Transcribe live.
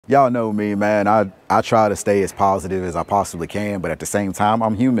Y'all know me, man. I try to stay as positive as I possibly can, but at the same time,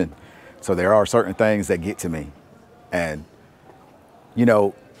 I'm human. So there are certain things that get to me. And, you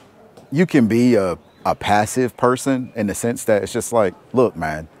know, you can be a passive person in the sense that it's just like, look,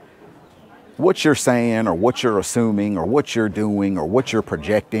 man, what you're saying or what you're assuming or what you're doing or what you're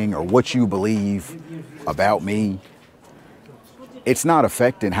projecting or what you believe about me, it's not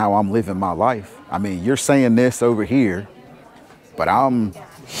affecting how I'm living my life. I mean, you're saying this over here, but I'm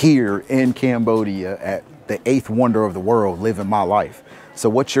here in Cambodia at the 8th wonder of the world living my life. So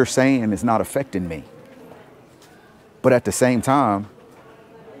what you're saying is not affecting me. But at the same time,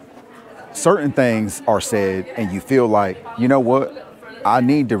 certain things are said and you feel like, you know what? I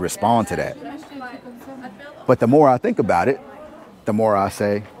need to respond to that. But the more I think about it, the more I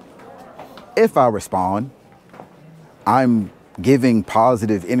say, if I respond, I'm giving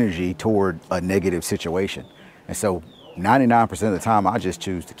positive energy toward a negative situation. And so 99% of the time, I just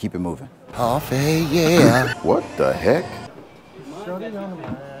choose to keep it moving. Coffee, yeah. What the heck?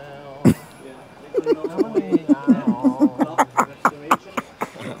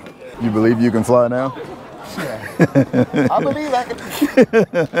 You believe you can fly now? Yeah. I believe I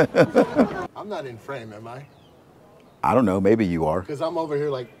can. I'm not in frame, am I? I don't know. Maybe you are. Because I'm over here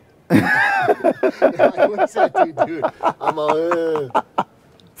like, what's that dude? I'm all,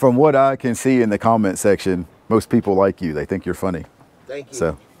 From what I can see in the comment section, most people like you. They think you're funny. Thank you.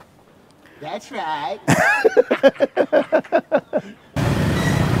 So. That's right.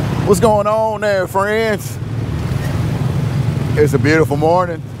 What's going on there, friends? It's a beautiful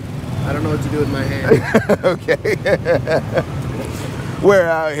morning. I don't know what to do with my hand. Okay. We're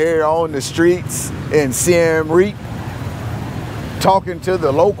out here on the streets in Siem Reap, talking to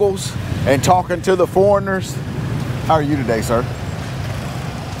the locals and talking to the foreigners. How are you today, sir?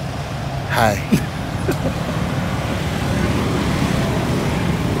 Hi.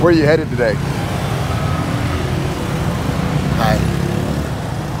 Where are you headed today? Hi.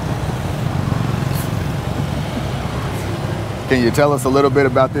 Can you tell us a little bit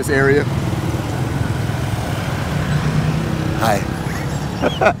about this area? Hi.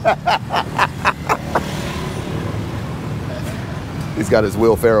 He's got his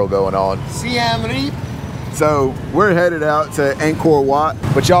Will Ferrell going on. Siem Reap. So we're headed out to Angkor Wat,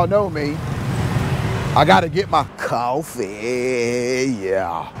 but y'all know me. I gotta get my coffee,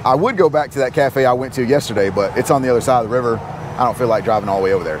 yeah. I would go back to that cafe I went to yesterday, but it's on the other side of the river. I don't feel like driving all the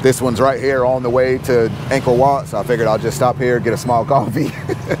way over there. This one's right here on the way to Angkor Wat, so I figured I'll just stop here, get a small coffee,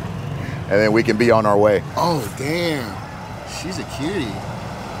 and then we can be on our way. Oh, damn. She's a cutie.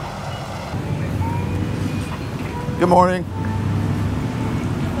 Good morning.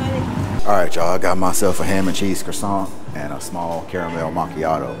 All right, y'all, I got myself a ham and cheese croissant and a small caramel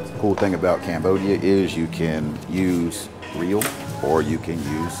macchiato. The cool thing about Cambodia is you can use real or you can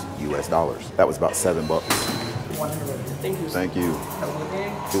use US dollars. That was about $7. Thank you. Thank you.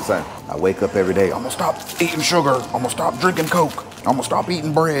 Do the same. I wake up every day, I'm gonna stop eating sugar, I'm gonna stop drinking Coke, I'm gonna stop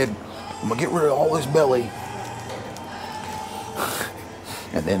eating bread, I'm gonna get rid of all this belly.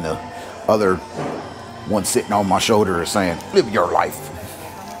 And then the other one sitting on my shoulder is saying, live your life.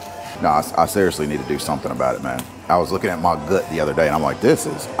 No, I seriously need to do something about it, man. I was looking at my gut the other day and I'm like, this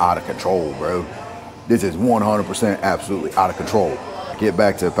is out of control, bro. This is 100% absolutely out of control. Get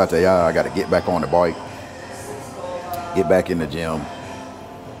back to Pattaya, I gotta get back on the bike, get back in the gym.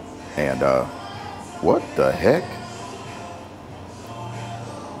 And what the heck?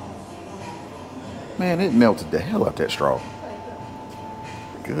 Man, it melted the hell out that straw.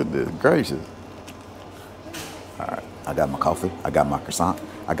 Goodness gracious. All right, I got my coffee, I got my croissant,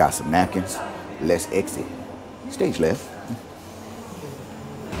 I got some napkins. Let's exit. Stage left.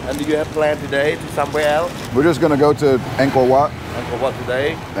 And do you have plan today to somewhere else? We're just gonna go to Angkor Wat. Angkor Wat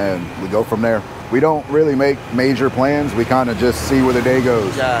today? And we go from there. We don't really make major plans. We kind of just see where the day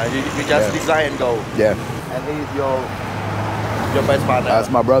goes. Yeah, you just design and go. Yeah. And he's your best partner? That's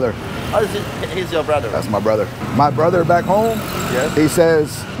my brother. Oh, he's your brother? That's my brother. My brother back home, yes. He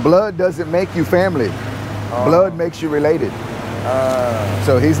says, blood doesn't make you family. Oh. Blood makes you related.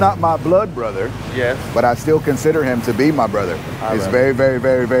 So he's not my blood brother, yes, but I still consider him to be my brother. He's a very, very,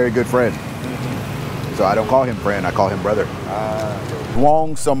 very, very good friend. Mm-hmm. So I don't call him friend, I call him brother.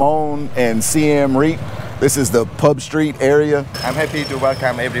 Wong Samon and Siem Reap. This is the pub street area. I'm happy to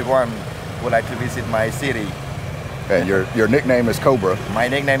welcome everyone who would like to visit my city. And your nickname is Cobra. My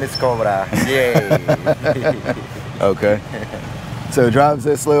nickname is Cobra. Yay! Okay. So drives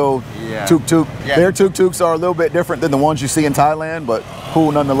this little tuk-tuk. Yeah. Their tuk-tuks are a little bit different than the ones you see in Thailand, but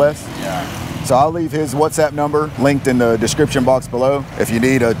cool nonetheless. Yeah. So I'll leave his WhatsApp number linked in the description box below. If you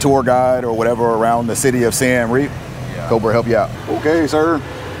need a tour guide or whatever around the city of Siem Reap, Cobra help you out. Okay, sir.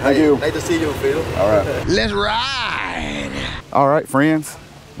 Thank you. Nice to see you, Phil. All right. Let's ride. All right, friends.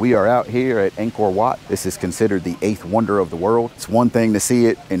 We are out here at Angkor Wat. This is considered the 8th wonder of the world. It's one thing to see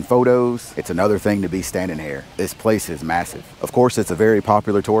it in photos. It's another thing to be standing here. This place is massive. Of course, it's a very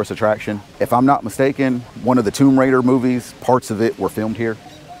popular tourist attraction. If I'm not mistaken, one of the Tomb Raider movies, parts of it were filmed here.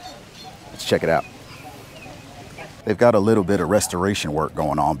 Let's check it out. They've got a little bit of restoration work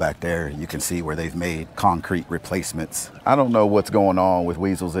going on back there. You can see where they've made concrete replacements. I don't know what's going on with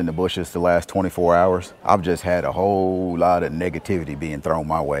Weasels in the bushes the last 24 hours. I've just had a whole lot of negativity being thrown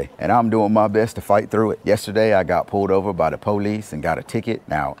my way, and I'm doing my best to fight through it. Yesterday, I got pulled over by the police and got a ticket.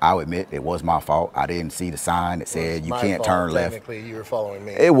 Now, I'll admit it was my fault. I didn't see the sign that said you can't turn left. Technically, you were following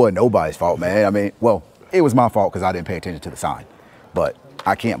me. It wasn't nobody's fault, man. I mean, well, it was my fault because I didn't pay attention to the sign, but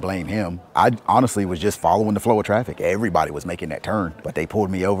I can't blame him. I honestly was just following the flow of traffic. Everybody was making that turn, but they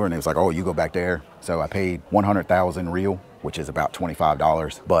pulled me over and it was like, oh, you go back there. So I paid 100,000 real, which is about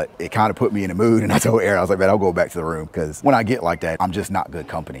 $25. But it kind of put me in the mood, and I told Aaron, I was like, man, I'll go back to the room, because when I get like that, I'm just not good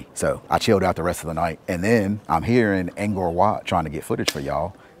company. So I chilled out the rest of the night. And then I'm here in Angkor Wat trying to get footage for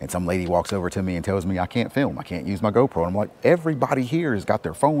y'all. And some lady walks over to me and tells me I can't film, I can't use my GoPro. And I'm like, everybody here has got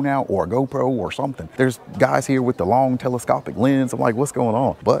their phone out or a GoPro or something. There's guys here with the long telescopic lens. I'm like, what's going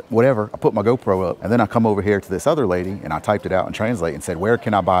on? But whatever, I put my GoPro up, and then I come over here to this other lady and I typed it out and translate and said, where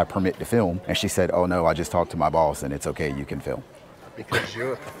can I buy a permit to film? And she said, oh no, I just talked to my boss and it's okay, you can film. Because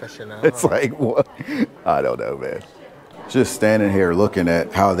you're a professional. It's like, what? I don't know, man. Just standing here looking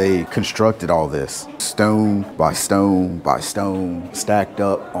at how they constructed all this, stone by stone by stone, stacked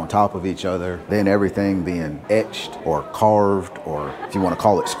up on top of each other, then everything being etched or carved, or if you want to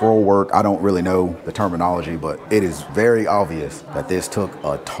call it scroll work. I don't really know the terminology, but it is very obvious that this took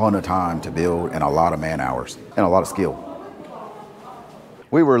a ton of time to build and a lot of man hours and a lot of skill.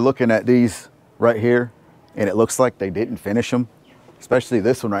 We were looking at these right here, and it looks like they didn't finish them. Especially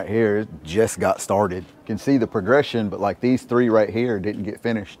this one right here, it just got started. You can see the progression, but like these three right here didn't get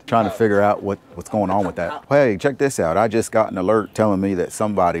finished. Trying to figure out what's going on with that. Hey, check this out. I just got an alert telling me that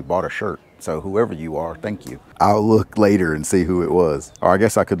somebody bought a shirt. So whoever you are, thank you. I'll look later and see who it was. Or I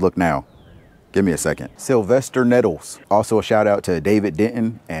guess I could look now. Give me a second. Sylvester Nettles. Also a shout out to David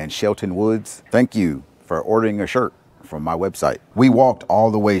Denton and Shelton Woods. Thank you for ordering a shirt from my website. We walked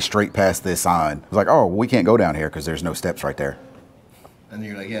all the way straight past this sign. It was like, oh, we can't go down here because there's no steps right there. And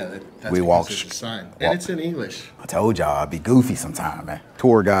you're like, yeah, that's we walked. It's a sign. And it's in English. I told y'all I'd be goofy sometime, man.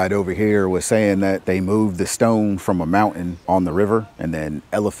 Tour guide over here was saying that they moved the stone from a mountain on the river, and then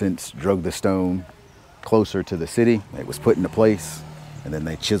elephants drug the stone closer to the city. It was put into place, and then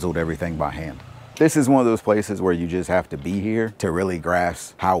they chiseled everything by hand. This is one of those places where you just have to be here to really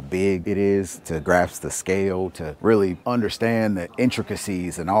grasp how big it is, to grasp the scale, to really understand the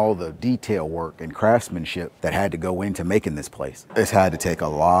intricacies and all the detail work and craftsmanship that had to go into making this place. This had to take a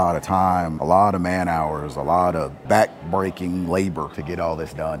lot of time, a lot of man hours, a lot of back-breaking labor to get all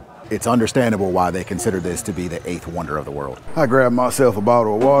this done. It's understandable why they consider this to be the 8th wonder of the world. I grabbed myself a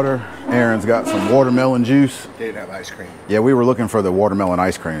bottle of water. Aaron's got some watermelon juice. They didn't have ice cream. Yeah, we were looking for the watermelon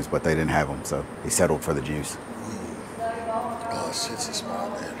ice creams, but they didn't have them, so he settled for the juice. Oh, it's a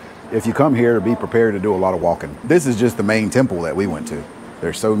spot, man. If you come here, be prepared to do a lot of walking. This is just the main temple that we went to.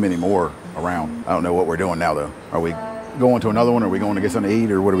 There's so many more around. I don't know what we're doing now, though. Are we going to another one? Are we going to get something to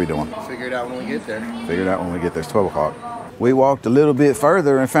eat, or what are we doing? Figure it out when we get there. Figure it out when we get there. It's 12 o'clock. We walked a little bit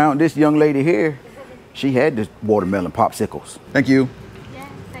further and found this young lady here. She had the watermelon popsicles. Thank you. Yeah,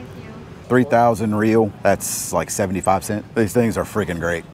 thank you. 3,000 real. That's like 75 cents. These things are freaking great.